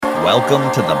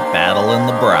Welcome to the Battle and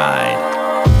the Bride.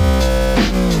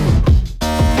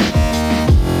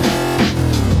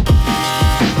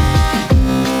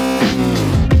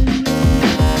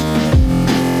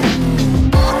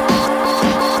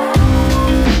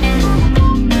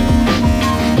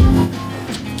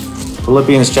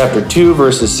 Philippians chapter 2,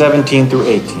 verses 17 through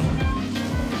 18.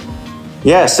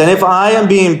 Yes, and if I am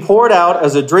being poured out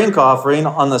as a drink offering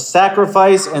on the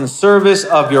sacrifice and service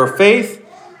of your faith,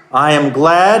 I am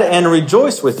glad and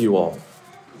rejoice with you all.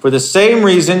 For the same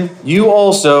reason, you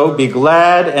also be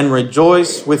glad and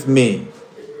rejoice with me.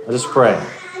 Let us pray.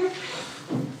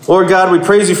 Lord God, we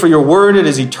praise you for your word. It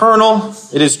is eternal,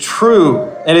 it is true,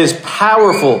 it is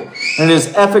powerful, and it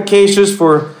is efficacious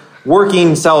for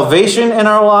working salvation in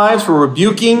our lives, for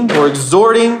rebuking, for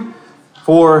exhorting,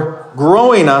 for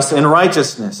growing us in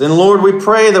righteousness. And Lord, we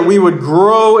pray that we would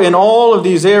grow in all of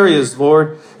these areas,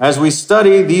 Lord, as we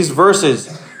study these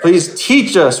verses. Please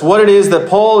teach us what it is that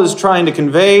Paul is trying to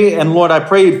convey. And Lord, I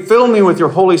pray, fill me with your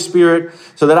Holy Spirit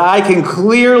so that I can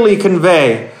clearly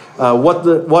convey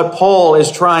what Paul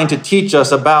is trying to teach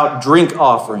us about drink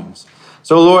offerings.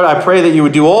 So Lord, I pray that you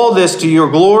would do all this to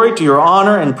your glory, to your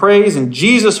honor and praise in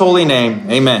Jesus' holy name.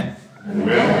 Amen.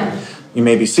 Amen. You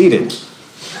may be seated.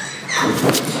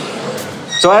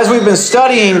 So as we've been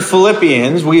studying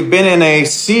Philippians, we've been in a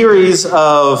series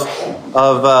of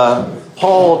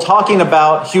Paul talking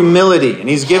about humility. And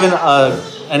he's given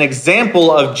an example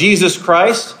of Jesus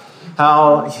Christ,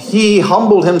 how he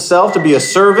humbled himself to be a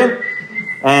servant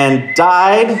and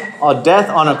died a death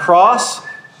on a cross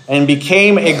and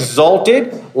became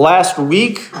exalted. Last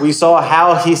week, we saw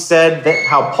how he said that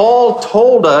how Paul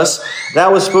told us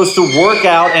that was supposed to work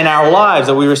out in our lives,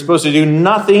 that we were supposed to do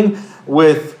nothing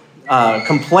with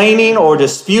complaining or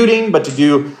disputing, but to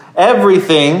do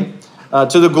everything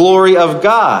to the glory of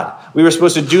God. We were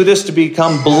supposed to do this to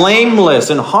become blameless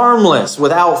and harmless,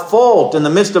 without fault in the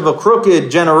midst of a crooked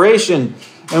generation.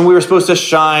 And we were supposed to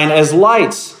shine as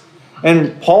lights.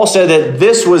 And Paul said that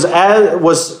this was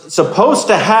supposed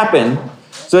to happen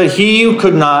so that he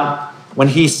could not, when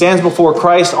he stands before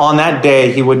Christ on that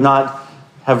day, he would not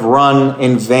have run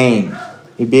in vain.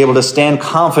 He'd be able to stand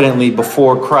confidently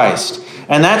before Christ.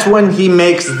 And that's when he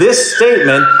makes this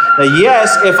statement that,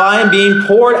 yes, if I am being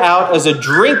poured out as a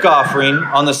drink offering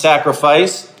on the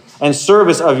sacrifice and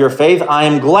service of your faith, I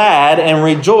am glad and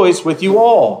rejoice with you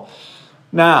all.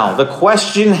 Now, the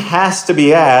question has to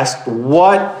be asked,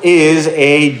 what is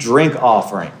a drink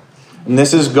offering? And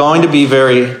this is going to be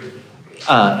very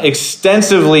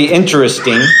extensively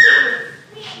interesting,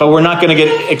 but we're not going to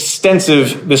get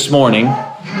extensive this morning.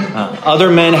 Other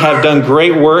men have done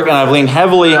great work, and I've leaned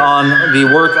heavily on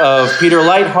the work of Peter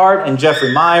Lightheart and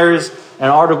Jeffrey Myers and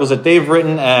articles that they've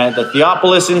written at the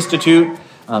Theopolis Institute.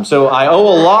 So I owe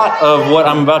a lot of what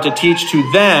I'm about to teach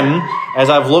to them as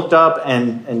I've looked up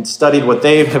and studied what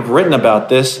they have written about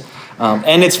this.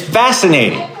 And it's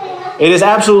fascinating. It is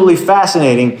absolutely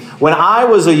fascinating. When I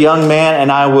was a young man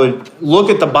and I would look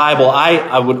at the Bible,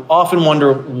 I would often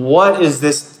wonder, what is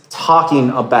this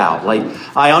talking about? Like,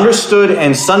 I understood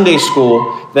in Sunday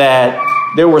school that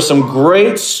there were some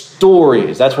great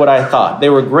stories. That's what I thought.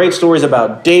 There were great stories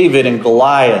about David and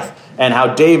Goliath, and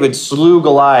how David slew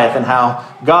Goliath, and how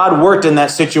God worked in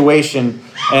that situation.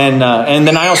 And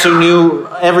then I also knew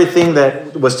everything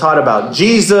that was taught about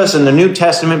Jesus and the New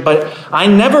Testament, but I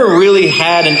never really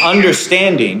had an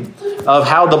understanding of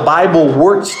how the Bible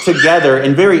works together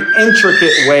in very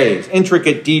intricate ways,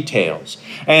 intricate details.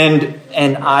 And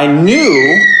I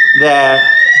knew that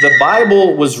the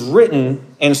Bible was written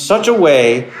in such a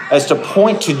way as to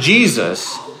point to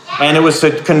Jesus, and it was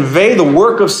to convey the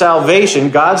work of salvation,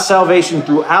 God's salvation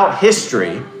throughout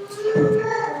history.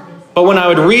 But when I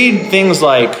would read things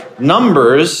like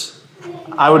Numbers,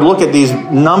 I would look at these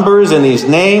numbers and these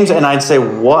names, and I'd say,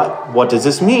 what does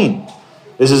this mean?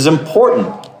 This is important,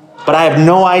 but I have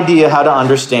no idea how to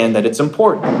understand that it's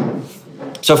important.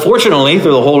 So fortunately,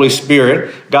 through the Holy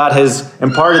Spirit, God has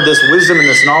imparted this wisdom and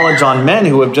this knowledge on men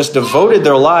who have just devoted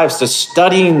their lives to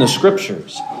studying the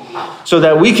Scriptures, so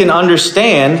that we can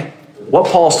understand what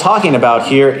Paul's talking about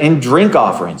here in drink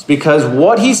offerings. Because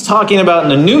what he's talking about in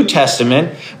the New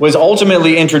Testament was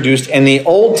ultimately introduced in the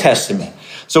Old Testament.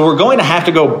 So we're going to have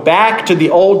to go back to the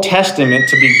Old Testament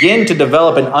to begin to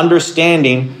develop an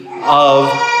understanding of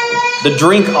the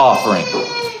drink offering.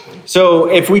 So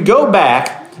if we go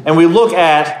back and we look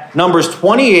at Numbers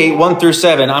 28, 1 through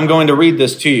 7, I'm going to read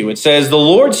this to you. It says, "The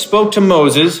Lord spoke to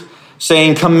Moses,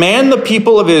 saying, 'Command the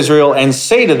people of Israel and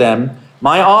say to them,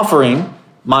 my offering,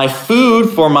 my food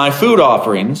for my food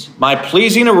offerings, my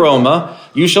pleasing aroma,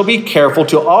 you shall be careful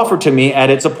to offer to me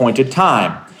at its appointed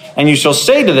time. And you shall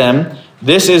say to them,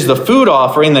 This is the food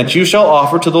offering that you shall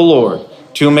offer to the Lord.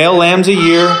 2 male lambs a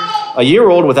year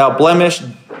old without blemish,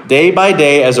 day by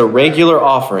day as a regular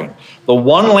offering. The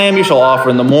one lamb you shall offer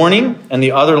in the morning, and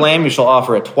the other lamb you shall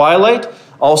offer at twilight.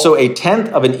 Also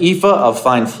 1/10 of an ephah of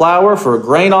fine flour for a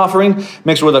grain offering,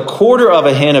 mixed with 1/4 of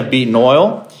a hin of beaten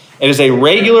oil. It is a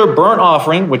regular burnt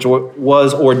offering, which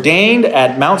was ordained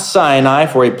at Mount Sinai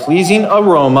for a pleasing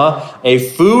aroma, a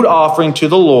food offering to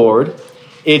the Lord.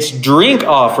 Its drink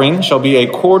offering shall be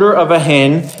 1/4 of a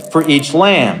hin for each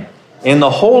lamb. In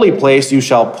the holy place you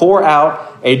shall pour out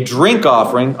a drink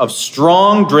offering of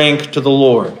strong drink to the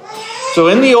Lord. So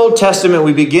in the Old Testament,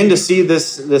 we begin to see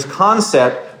this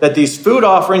concept that these food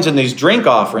offerings and these drink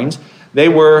offerings, they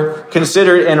were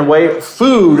considered in a way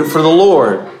food for the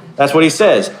Lord. That's what he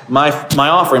says. My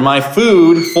offering, my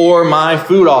food for my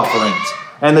food offerings.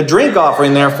 And the drink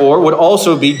offering, therefore, would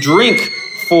also be drink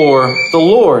for the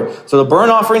Lord. So the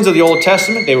burnt offerings of the Old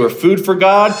Testament, they were food for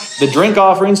God. The drink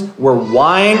offerings were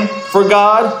wine for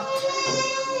God.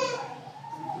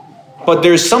 But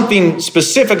there's something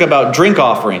specific about drink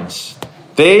offerings.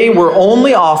 They were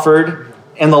only offered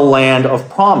in the land of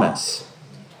promise.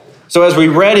 So as we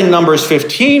read in Numbers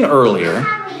 15 earlier,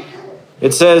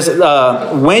 it says,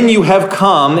 when you have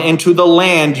come into the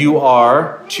land you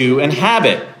are to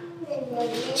inhabit.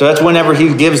 So that's whenever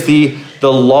he gives the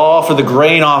law for the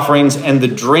grain offerings and the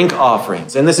drink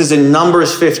offerings. And this is in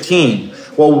Numbers 15.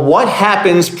 Well, what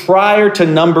happens prior to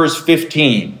Numbers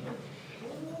 15?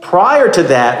 Prior to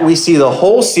that, we see the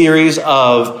whole series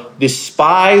of the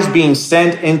spies being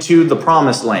sent into the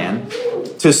promised land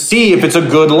to see if it's a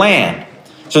good land.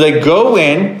 So they go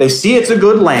in, they see it's a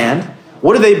good land.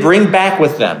 What do they bring back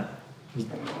with them?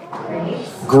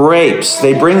 Grapes.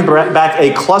 They bring back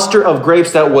a cluster of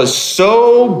grapes that was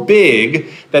so big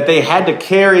that they had to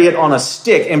carry it on a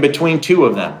stick in between two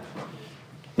of them.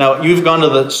 Now, you've gone to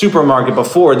the supermarket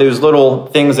before. There's little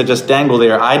things that just dangle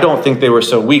there. I don't think they were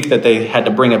so weak that they had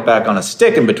to bring it back on a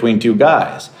stick in between two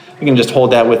guys. You can just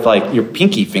hold that with like your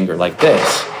pinky finger like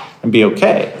this and be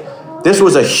okay. This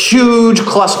was a huge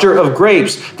cluster of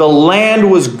grapes. The land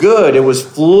was good. It was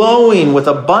flowing with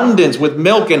abundance, with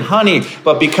milk and honey.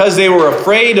 But because they were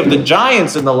afraid of the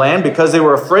giants in the land, because they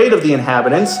were afraid of the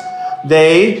inhabitants,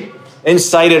 they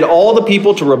incited all the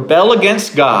people to rebel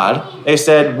against God. They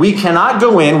said, we cannot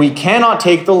go in, we cannot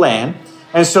take the land.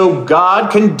 And so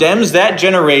God condemns that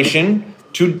generation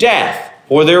to death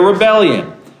for their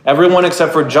rebellion. Everyone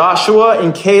except for Joshua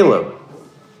and Caleb.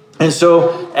 And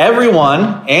so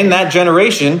everyone in that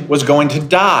generation was going to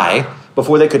die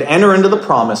before they could enter into the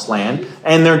promised land,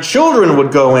 and their children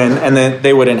would go in and then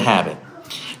they would inhabit.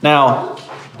 Now,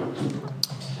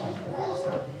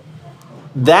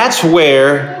 that's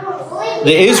where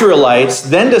the Israelites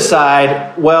then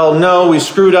decide, well, no, we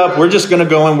screwed up. We're just going to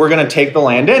go in. We're going to take the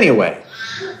land anyway.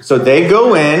 So they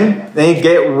go in, they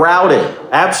get routed,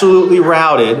 absolutely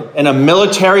routed in a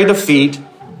military defeat.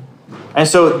 And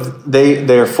so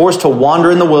they're forced to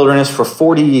wander in the wilderness for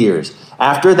 40 years.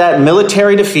 After that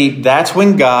military defeat, that's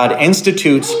when God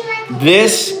institutes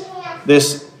this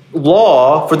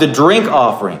law for the drink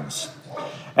offerings.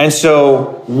 And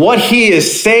so what he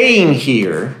is saying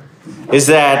here is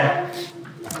that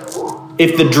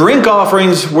if the drink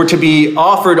offerings were to be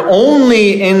offered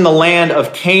only in the land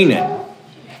of Canaan,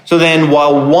 so then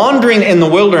while wandering in the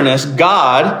wilderness,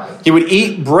 God, he would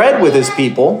eat bread with his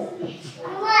people,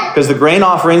 because the grain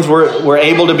offerings were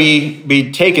able to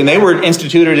be taken. They were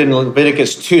instituted in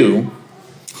Leviticus 2,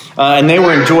 and they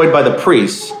were enjoyed by the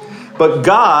priests. But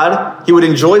God, he would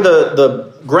enjoy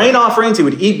the grain offerings. He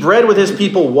would eat bread with his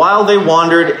people while they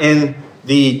wandered in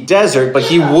the desert, but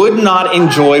he would not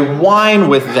enjoy wine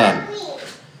with them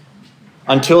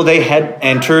until they had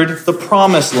entered the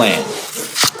promised land.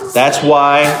 That's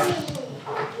why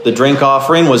the drink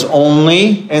offering was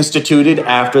only instituted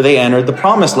after they entered the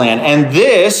promised land. And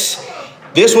this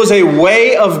was a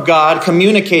way of God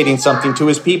communicating something to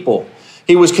his people.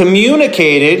 He was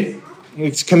communicating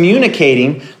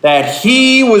that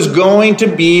he was going to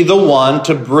be the one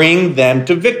to bring them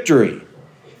to victory.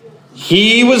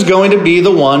 He was going to be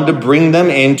the one to bring them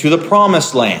into the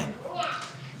promised land.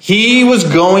 He was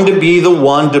going to be the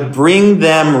one to bring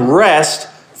them rest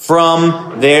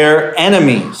from their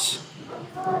enemies.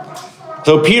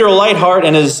 So Peter Leithart,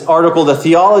 in his article, The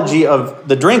Theology of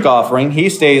the Drink Offering, he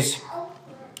states,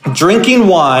 drinking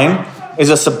wine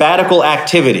is a sabbatical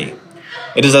activity.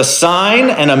 It is a sign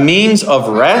and a means of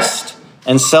rest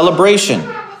and celebration.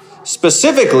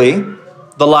 Specifically,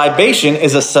 the libation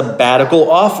is a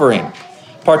sabbatical offering,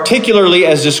 particularly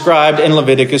as described in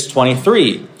Leviticus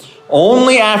 23.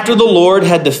 Only after the Lord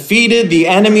had defeated the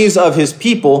enemies of his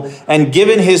people and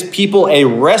given his people a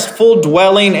restful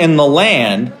dwelling in the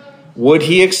land would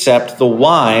he accept the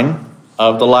wine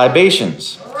of the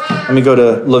libations. Let me go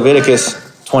to Leviticus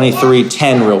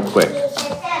 23:10 real quick.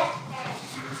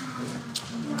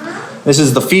 This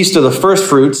is the feast of the first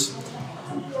fruits.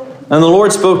 And the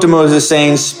Lord spoke to Moses,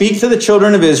 saying, "Speak to the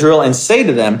children of Israel and say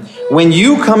to them, when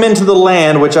you come into the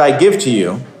land which I give to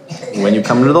you,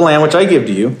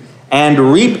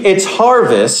 and reap its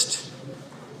harvest,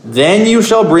 then you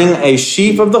shall bring a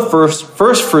sheaf of the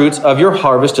first fruits of your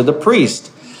harvest to the priest.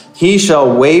 He shall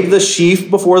wave the sheaf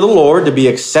before the Lord to be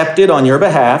accepted on your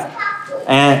behalf.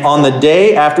 And on the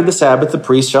day after the Sabbath, the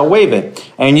priest shall wave it.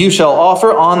 And you shall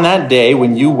offer on that day,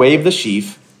 when you wave the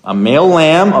sheaf, a male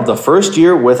lamb of the first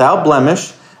year without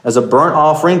blemish, as a burnt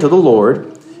offering to the Lord.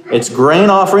 Its grain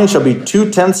offering shall be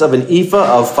 2/10 of an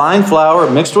ephah of fine flour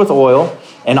mixed with oil,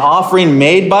 an offering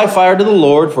made by fire to the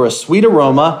Lord for a sweet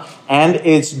aroma, and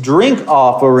its drink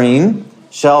offering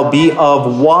shall be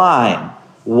of wine,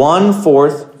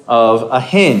 1/4 of a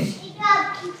hin."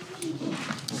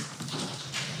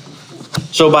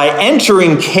 So by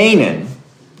entering Canaan,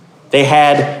 they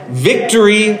had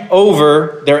victory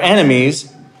over their enemies,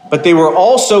 but they were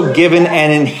also given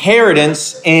an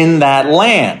inheritance in that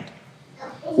land,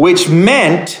 which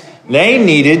meant they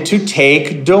needed to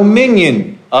take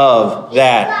dominion of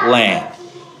that land.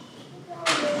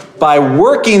 By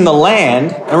working the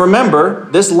land, and remember,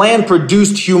 this land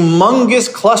produced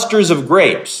humongous clusters of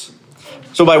grapes.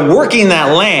 So by working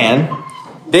that land,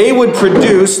 they would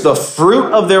produce the fruit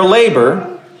of their labor,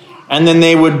 and then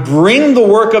they would bring the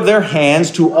work of their hands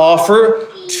to offer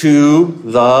to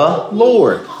the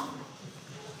Lord.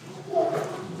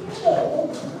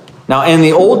 Now, in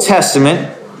the Old Testament,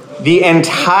 the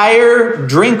entire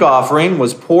drink offering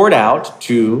was poured out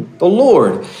to the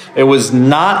Lord. It was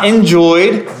not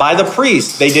enjoyed by the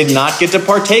priests. They did not get to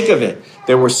partake of it.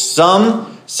 There were some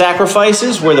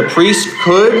sacrifices where the priest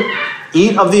could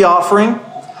eat of the offering.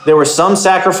 There were some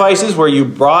sacrifices where you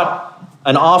brought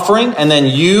an offering and then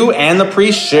you and the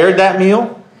priest shared that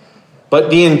meal. But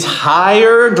the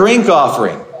entire drink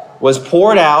offering was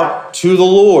poured out to the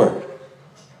Lord.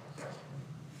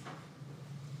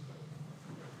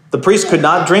 The priest could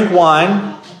not drink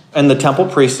wine in the temple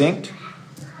precinct.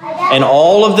 And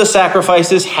all the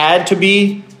sacrifices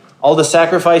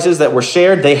that were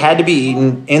shared, they had to be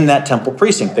eaten in that temple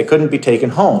precinct. They couldn't be taken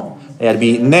home. They had to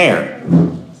be eaten there.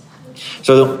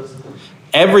 So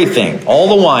everything, all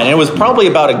the wine, and it was probably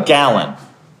about a gallon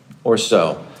or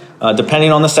so,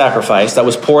 depending on the sacrifice that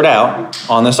was poured out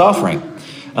on this offering.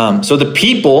 So the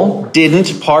people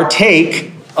didn't partake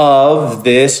of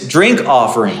this drink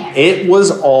offering. It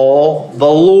was all the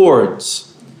Lord's.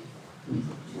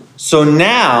 So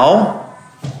now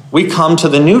we come to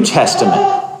the New Testament.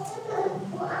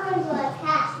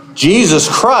 Jesus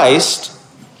Christ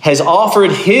has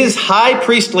offered his high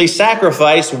priestly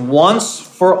sacrifice once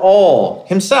for all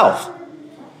himself,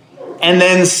 and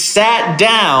then sat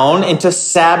down into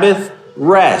Sabbath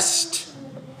rest.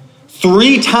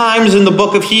 3 times in the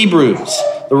book of Hebrews,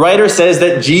 the writer says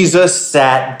that Jesus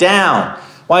sat down.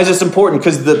 Why is this important?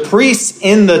 Because the priests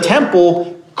in the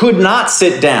temple could not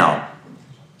sit down.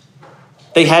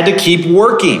 They had to keep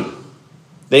working.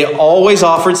 They always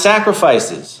offered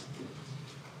sacrifices.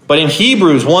 But in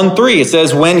Hebrews 1:3, it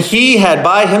says, "When he had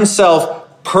by himself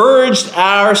purged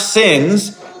our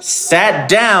sins, sat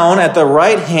down at the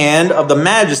right hand of the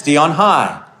majesty on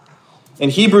high." In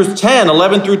Hebrews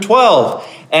 10:11-12,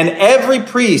 "And every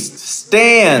priest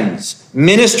stands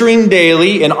ministering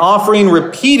daily and offering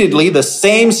repeatedly the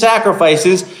same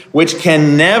sacrifices which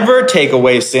can never take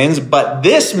away sins. But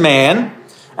this man,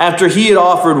 after he had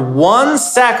offered one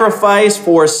sacrifice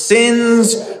for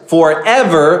sins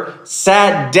forever,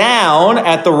 sat down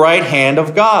at the right hand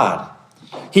of God."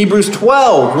 Hebrews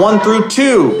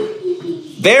 12:1-2.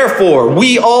 "Therefore,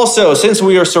 we also, since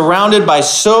we are surrounded by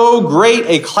so great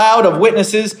a cloud of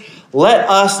witnesses, let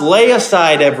us lay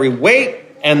aside every weight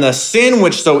and the sin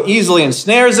which so easily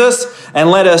ensnares us, and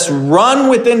let us run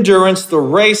with endurance the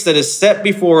race that is set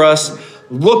before us,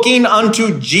 looking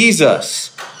unto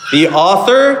Jesus, the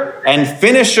author and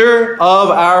finisher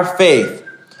of our faith,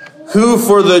 who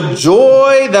for the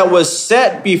joy that was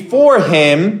set before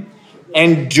him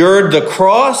endured the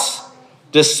cross,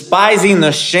 despising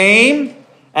the shame,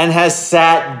 and has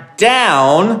sat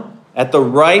down at the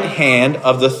right hand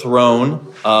of the throne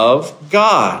of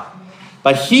God."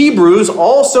 But Hebrews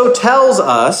also tells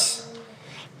us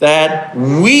that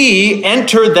we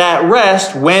enter that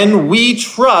rest when we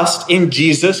trust in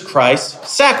Jesus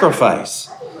Christ's sacrifice.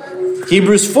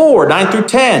 Hebrews 4, 9 through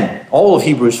 10. All of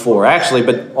Hebrews 4, actually,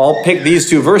 but I'll pick these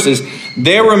two verses.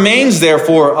 There remains,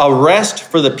 therefore, a rest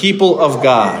for the people of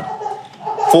God.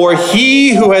 For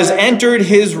he who has entered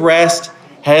his rest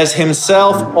has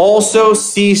himself also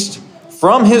ceased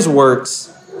from his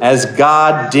works as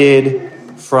God did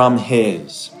from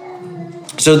his.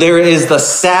 So there is the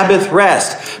Sabbath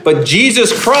rest. But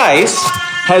Jesus Christ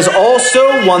has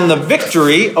also won the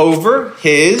victory over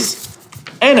his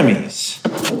enemies.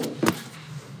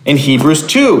 In Hebrews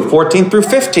 2, 14 through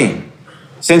 15.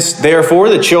 Since therefore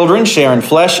the children share in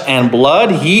flesh and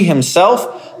blood, he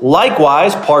himself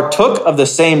likewise partook of the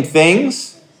same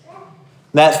things,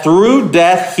 that through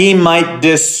death he might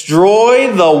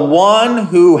destroy the one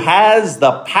who has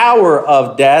the power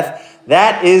of death,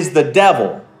 that is the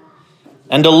devil,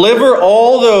 and deliver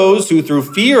all those who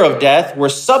through fear of death were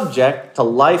subject to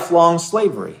lifelong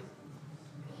slavery.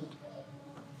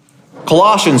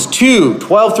 Colossians 2,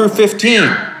 12 through 15.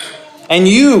 And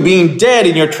you, being dead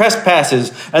in your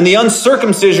trespasses and the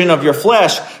uncircumcision of your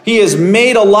flesh, he is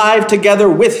made alive together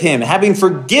with him, having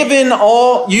forgiven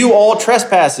all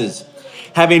trespasses,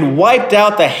 having wiped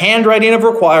out the handwriting of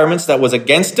requirements that was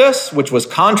against us, which was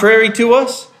contrary to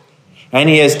us, and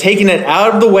he has taken it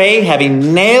out of the way,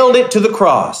 having nailed it to the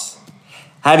cross.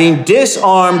 Having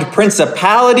disarmed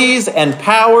principalities and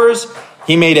powers,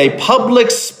 he made a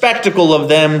public spectacle of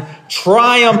them,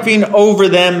 triumphing over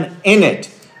them in it.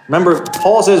 Remember,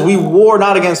 Paul says we war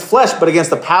not against flesh, but against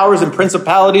the powers and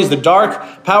principalities, the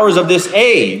dark powers of this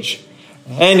age.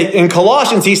 And in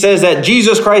Colossians, he says that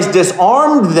Jesus Christ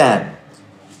disarmed them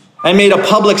and made a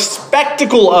public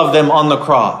spectacle of them on the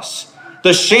cross.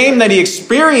 The shame that he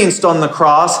experienced on the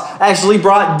cross actually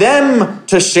brought them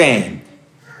to shame.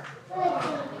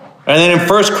 And then in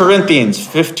 1 Corinthians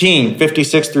 15,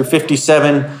 56 through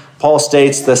 57, Paul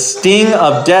states, the sting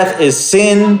of death is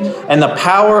sin, and the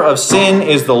power of sin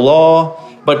is the law.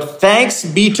 But thanks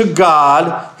be to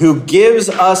God who gives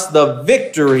us the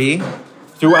victory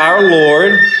through our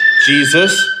Lord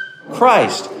Jesus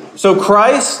Christ. So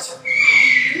Christ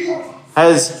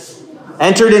has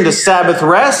entered into Sabbath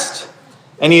rest,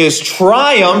 and he has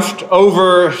triumphed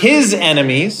over his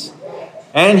enemies,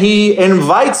 and he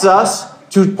invites us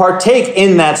to partake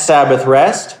in that Sabbath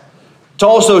rest, to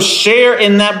also share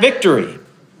in that victory.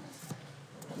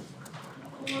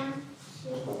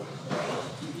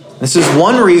 This is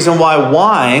one reason why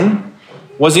wine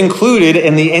was included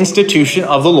in the institution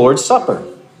of the Lord's Supper.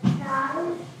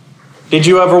 Did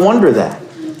you ever wonder that?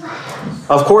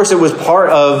 Of course, it was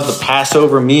part of the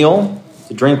Passover meal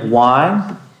to drink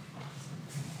wine.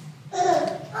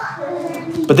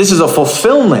 But this is a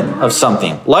fulfillment of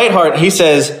something. Lightheart, he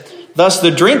says, thus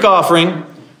the drink offering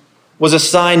was a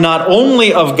sign not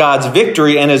only of God's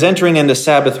victory and his entering into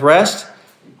Sabbath rest,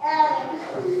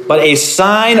 but a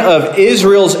sign of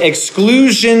Israel's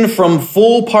exclusion from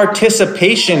full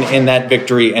participation in that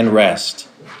victory and rest.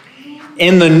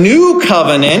 In the new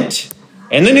covenant,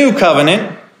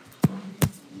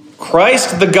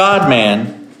 Christ the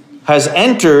God-man has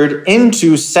entered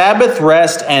into Sabbath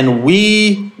rest, and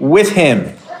we with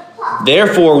him.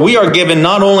 Therefore, we are given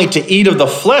not only to eat of the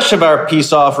flesh of our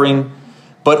peace offering,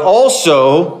 but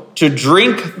also to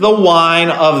drink the wine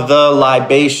of the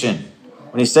libation.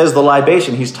 When he says the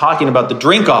libation, he's talking about the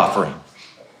drink offering.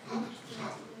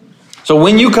 So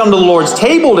when you come to the Lord's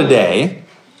table today,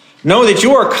 know that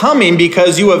you are coming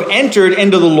because you have entered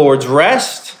into the Lord's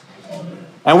rest,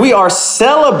 and we are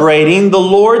celebrating the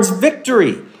Lord's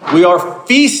victory. We are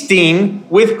feasting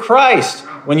with Christ.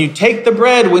 When you take the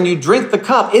bread, when you drink the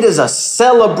cup, it is a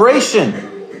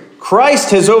celebration.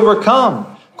 Christ has overcome.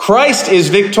 Christ is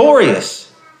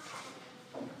victorious.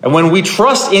 And when we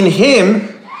trust in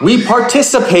him, we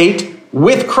participate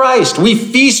with Christ. We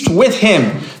feast with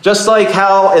him. Just like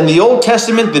how in the Old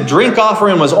Testament, the drink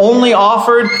offering was only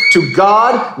offered to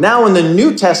God. Now in the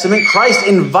New Testament, Christ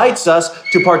invites us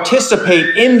to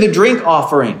participate in the drink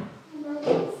offering.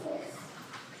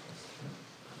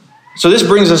 So this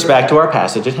brings us back to our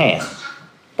passage at hand,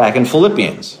 back in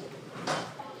Philippians.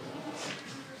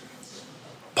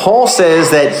 Paul says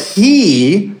that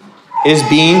he is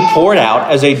being poured out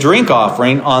as a drink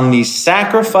offering on the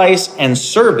sacrifice and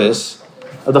service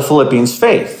of the Philippians'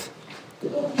 faith.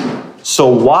 So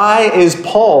why is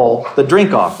Paul the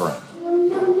drink offering?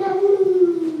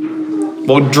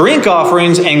 Well, drink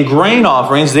offerings and grain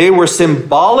offerings, they were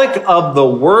symbolic of the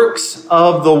works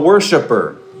of the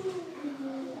worshiper.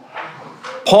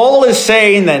 Paul is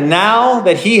saying that now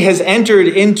that he has entered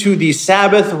into the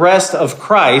Sabbath rest of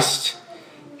Christ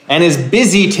and is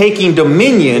busy taking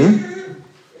dominion,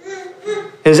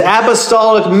 his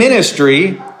apostolic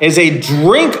ministry is a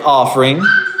drink offering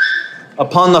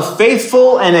upon the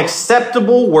faithful and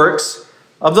acceptable works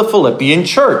of the Philippian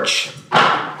church.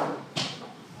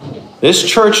 This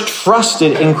church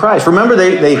trusted in Christ. Remember,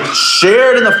 they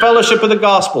shared in the fellowship of the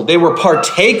gospel. They were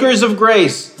partakers of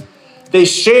grace. They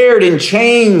shared in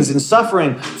chains and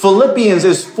suffering. Philippians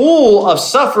is full of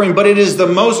suffering, but it is the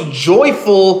most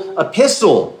joyful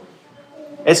epistle.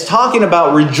 It's talking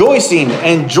about rejoicing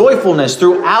and joyfulness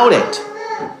throughout it.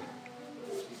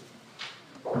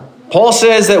 Paul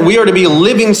says that we are to be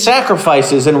living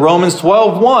sacrifices in Romans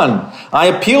 12:1. I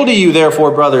appeal to you,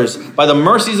 therefore, brothers, by the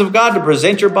mercies of God, to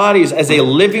present your bodies as a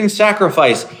living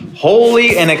sacrifice,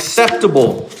 holy and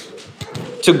acceptable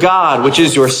to God, which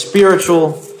is your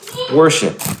spiritual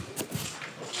worship.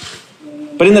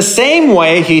 But in the same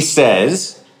way, he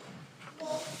says,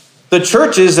 the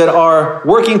churches that are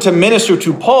working to minister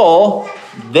to Paul,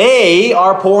 they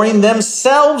are pouring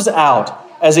themselves out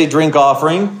as a drink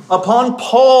offering upon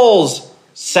Paul's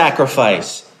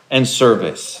sacrifice and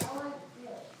service.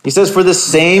 He says, for the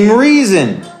same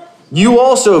reason, you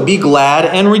also be glad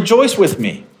and rejoice with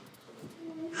me.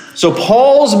 So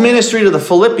Paul's ministry to the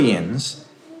Philippians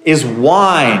is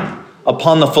wine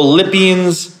upon the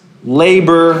Philippians'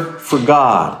 labor for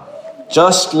God.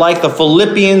 Just like the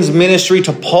Philippians' ministry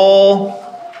to Paul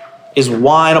is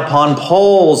wine upon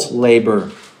Paul's labor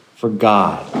for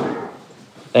God.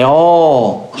 They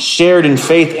all shared in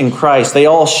faith in Christ. They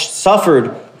all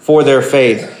suffered for their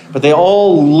faith, but they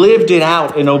all lived it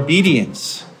out in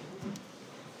obedience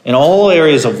in all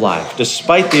areas of life,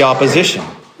 despite the opposition.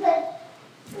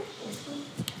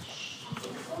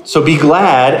 So be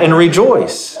glad and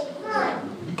rejoice.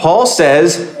 Paul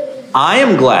says, I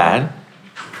am glad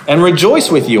and rejoice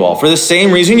with you all. For the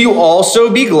same reason, you also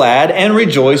be glad and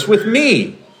rejoice with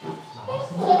me.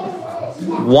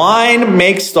 Wine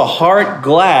makes the heart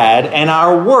glad, and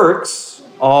our works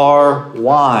are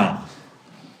wine.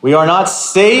 We are not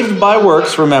saved by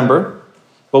works, remember,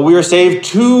 but we are saved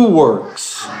to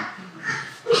works,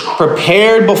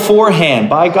 prepared beforehand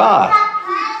by God.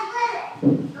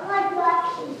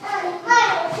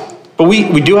 But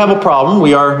we do have a problem.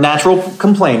 We are natural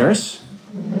complainers.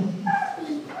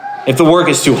 If the work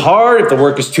is too hard, if the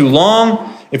work is too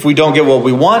long, if we don't get what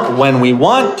we want when we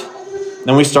want,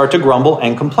 then we start to grumble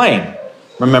and complain.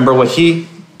 Remember what he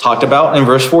talked about in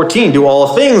verse 14. Do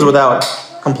all things without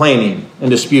complaining and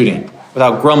disputing,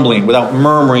 without grumbling, without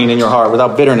murmuring in your heart,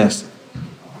 without bitterness.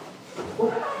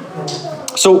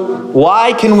 So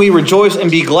why can we rejoice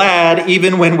and be glad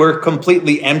even when we're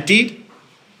completely emptied?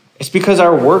 It's because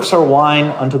our works are wine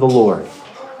unto the Lord.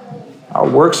 Our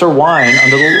works are wine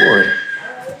unto the Lord.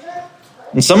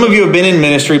 And some of you have been in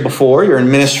ministry before. You're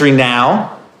in ministry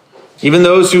now. Even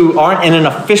those who aren't in an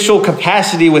official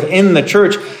capacity within the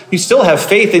church, you still have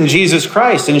faith in Jesus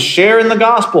Christ and share in the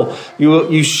gospel.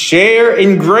 You share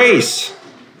in grace.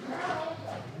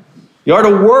 You are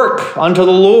to work unto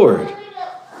the Lord.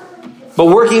 But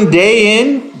working day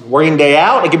in, working day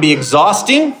out, it can be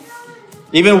exhausting.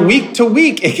 Even week to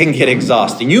week, it can get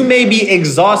exhausting. You may be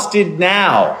exhausted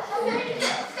now.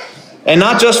 And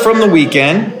not just from the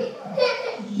weekend.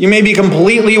 You may be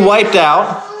completely wiped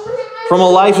out from a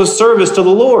life of service to the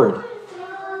Lord.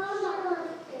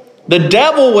 The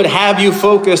devil would have you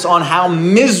focus on how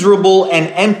miserable and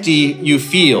empty you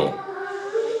feel.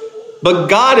 But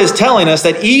God is telling us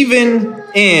that even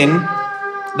in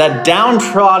that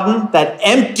downtrodden, that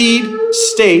emptied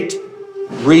state,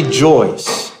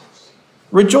 rejoice.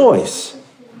 Rejoice.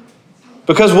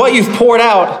 Because what you've poured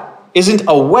out isn't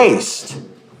a waste.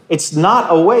 It's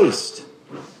not a waste.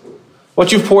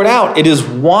 What you've poured out, it is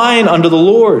wine unto the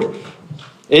Lord.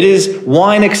 It is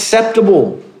wine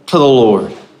acceptable to the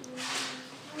Lord.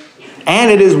 And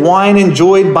it is wine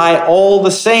enjoyed by all the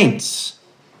saints.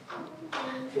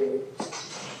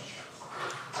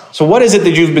 So what is it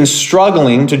that you've been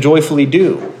struggling to joyfully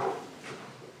do?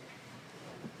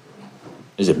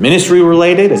 Is it ministry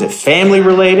related? Is it family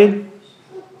related?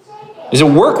 Is it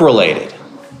work related?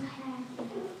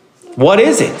 What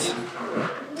is it?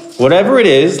 Whatever it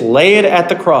is, lay it at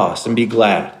the cross and be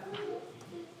glad.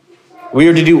 We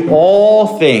are to do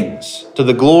all things to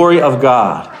the glory of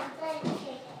God.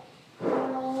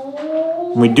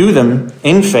 We do them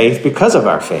in faith because of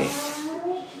our faith.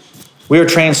 We are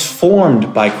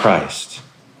transformed by Christ,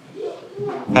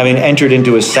 having entered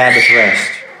into his Sabbath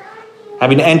rest,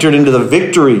 having entered into the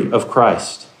victory of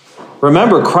Christ.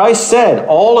 Remember, Christ said,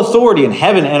 all authority in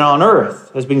heaven and on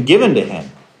earth has been given to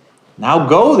him. Now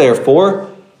go,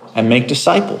 therefore, and make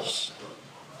disciples.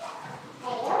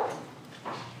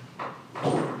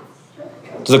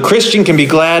 So the Christian can be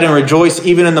glad and rejoice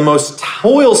even in the most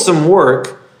toilsome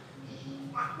work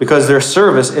because their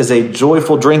service is a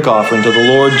joyful drink offering to the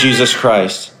Lord Jesus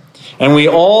Christ. And we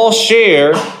all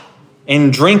share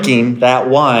in drinking that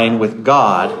wine with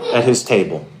God at his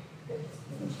table.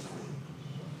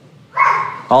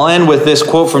 I'll end with this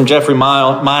quote from Jeffrey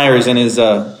Myers in his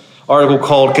article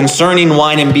called Concerning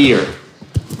Wine and Beer.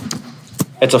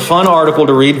 It's a fun article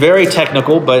to read, very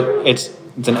technical, but it's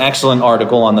an excellent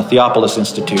article on the Theophilus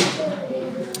Institute.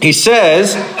 He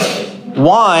says,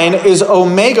 wine is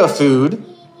omega food,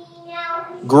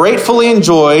 gratefully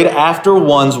enjoyed after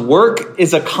one's work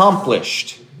is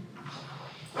accomplished.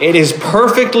 It is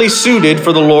perfectly suited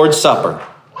for the Lord's Supper.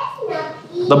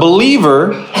 The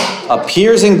believer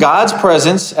appears in God's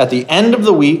presence at the end of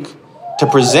the week to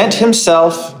present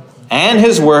himself and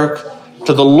his work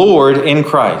to the Lord in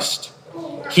Christ.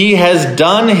 He has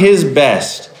done his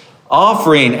best,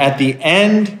 offering at the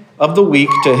end of the week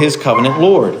to his covenant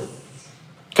Lord.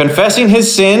 Confessing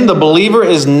his sin, the believer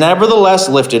is nevertheless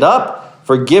lifted up,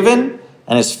 forgiven,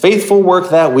 and his faithful work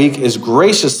that week is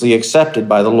graciously accepted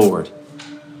by the Lord.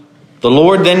 The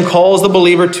Lord then calls the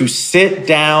believer to sit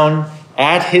down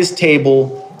at his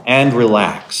table and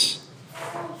relax.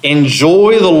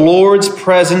 Enjoy the Lord's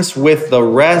presence with the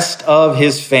rest of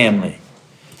his family.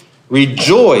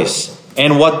 Rejoice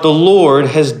in what the Lord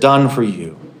has done for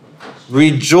you.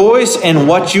 Rejoice in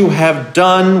what you have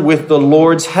done with the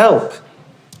Lord's help.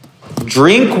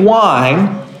 Drink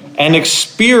wine and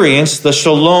experience the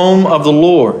shalom of the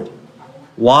Lord.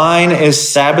 Wine is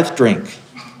Sabbath drink.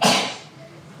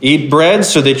 Eat bread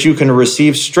so that you can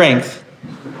receive strength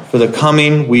for the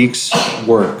coming week's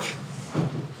work.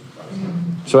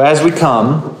 So as we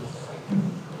come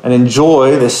and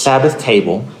enjoy this Sabbath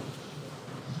table,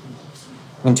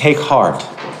 and take heart.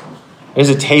 It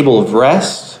is a table of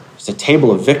rest. It's a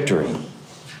table of victory.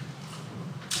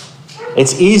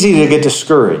 It's easy to get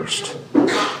discouraged.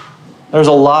 There's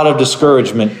a lot of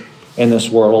discouragement in this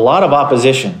world, a lot of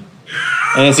opposition.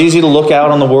 And it's easy to look out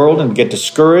on the world and get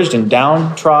discouraged and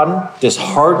downtrodden,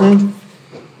 disheartened,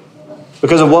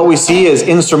 because of what we see as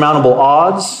insurmountable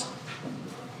odds.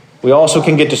 We also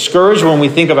can get discouraged when we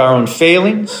think of our own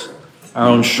failings, our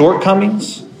own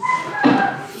shortcomings.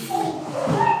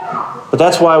 But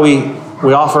that's why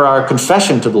we offer our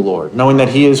confession to the Lord, knowing that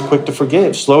he is quick to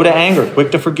forgive, slow to anger,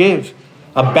 quick to forgive,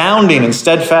 abounding in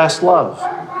steadfast love.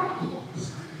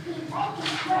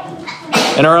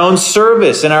 In our own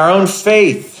service, in our own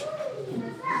faith,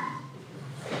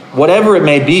 whatever it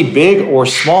may be, big or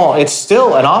small, it's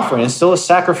still an offering. It's still a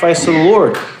sacrifice to the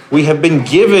Lord. We have been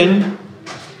given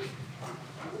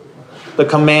the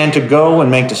command to go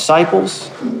and make disciples,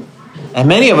 and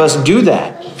many of us do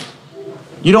that.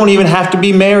 You don't even have to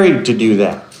be married to do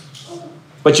that.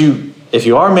 But if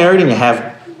you are married and you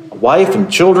have a wife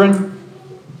and children,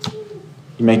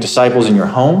 you make disciples in your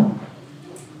home.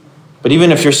 But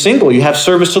even if you're single, you have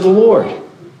service to the Lord.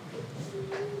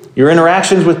 Your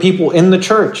interactions with people in the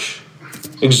church,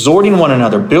 exhorting one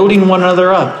another, building one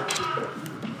another up,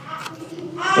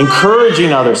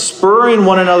 encouraging others, spurring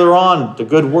one another on to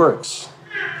good works.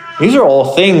 These are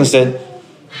all things that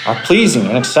are pleasing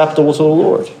and acceptable to the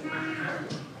Lord.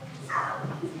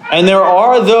 And there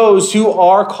are those who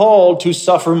are called to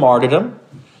suffer martyrdom,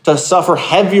 to suffer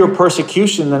heavier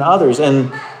persecution than others.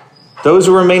 And those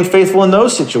who remain faithful in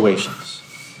those situations,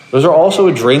 those are also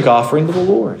a drink offering to the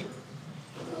Lord.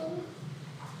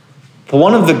 But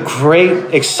one of the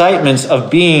great excitements of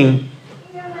being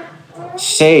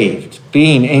saved,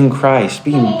 being in Christ,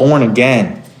 being born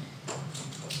again,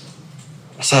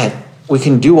 is that we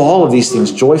can do all of these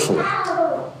things joyfully.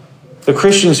 The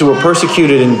Christians who were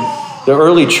persecuted in the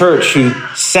early church, who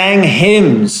sang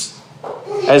hymns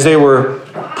as they were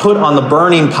put on the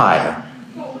burning pyre.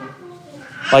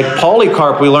 Like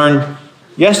Polycarp, we learned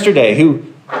yesterday, who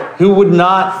would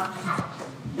not,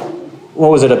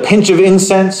 a pinch of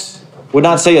incense, would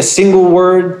not say a single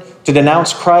word to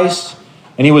denounce Christ,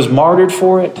 and he was martyred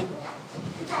for it.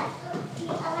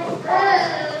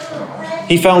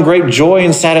 He found great joy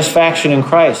and satisfaction in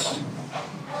Christ.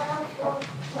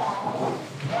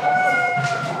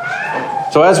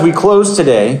 So as we close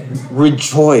today,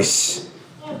 rejoice,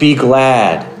 be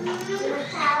glad.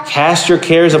 Cast your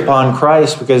cares upon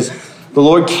Christ because the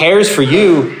Lord cares for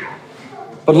you.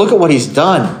 But look at what he's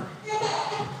done.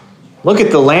 Look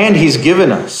at the land he's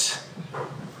given us.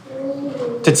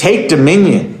 To take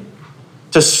dominion,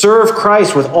 to serve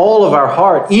Christ with all of our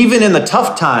heart, even in the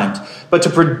tough times, but to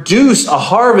produce a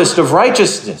harvest of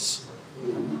righteousness,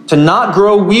 to not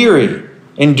grow weary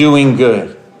in doing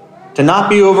good, to not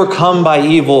be overcome by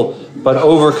evil, but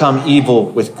overcome evil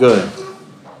with good.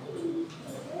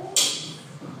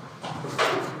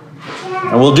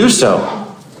 And we'll do so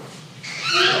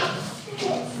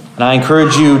And I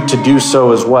encourage you to do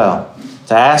so as well,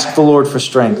 to ask the Lord for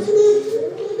strength,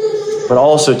 but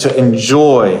also to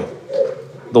enjoy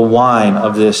the wine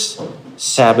of this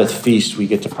Sabbath feast we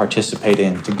get to participate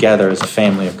in together as a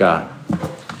family of God,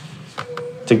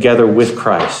 together with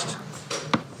Christ.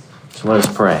 So let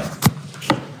us pray.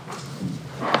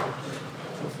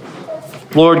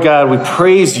 Lord God, we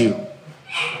praise you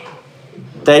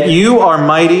that you are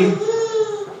mighty.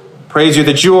 Praise you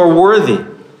that you are worthy.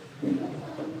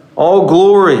 All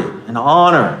glory and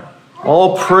honor,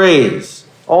 all praise,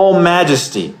 all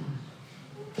majesty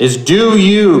is due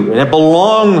you, and it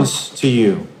belongs to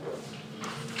you.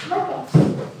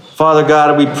 Father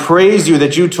God, we praise you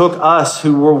that you took us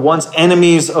who were once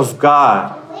enemies of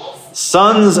God,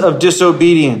 sons of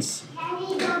disobedience,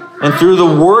 and through the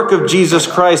work of Jesus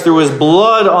Christ, through his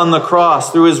blood on the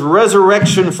cross, through his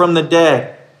resurrection from the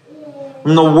dead,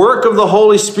 from the work of the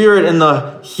Holy Spirit and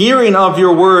the hearing of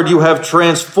your word, you have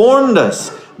transformed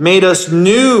us, made us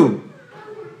new.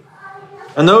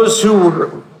 And those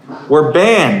who were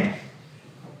banned,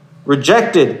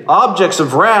 rejected, objects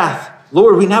of wrath,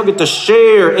 Lord, we now get to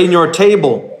share in your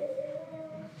table.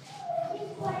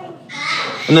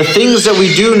 And the things that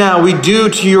we do now, we do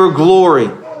to your glory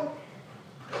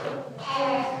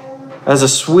as a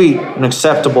sweet and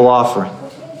acceptable offering.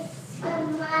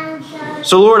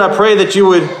 So, Lord, I pray that you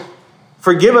would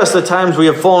forgive us the times we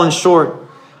have fallen short.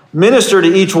 Minister to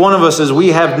each one of us as we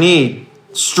have need.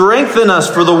 Strengthen us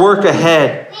for the work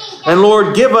ahead. And,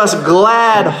 Lord, give us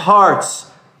glad hearts.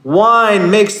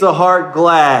 Wine makes the heart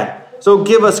glad. So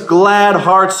give us glad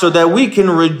hearts so that we can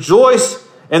rejoice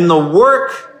in the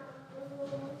work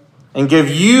and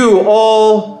give you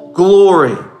all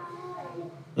glory.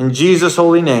 In Jesus'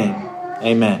 holy name,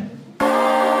 amen.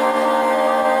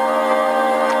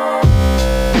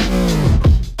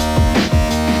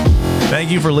 Thank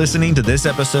you for listening to this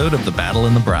episode of The Battle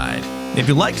and the Bride. If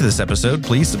you liked this episode,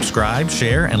 please subscribe,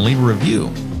 share, and leave a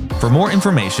review. For more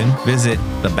information, visit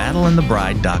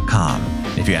thebattleandthebride.com.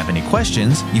 If you have any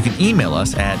questions, you can email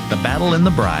us at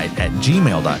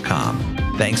thebattleandthebride@gmail.com.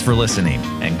 Thanks for listening,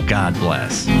 and God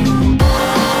bless.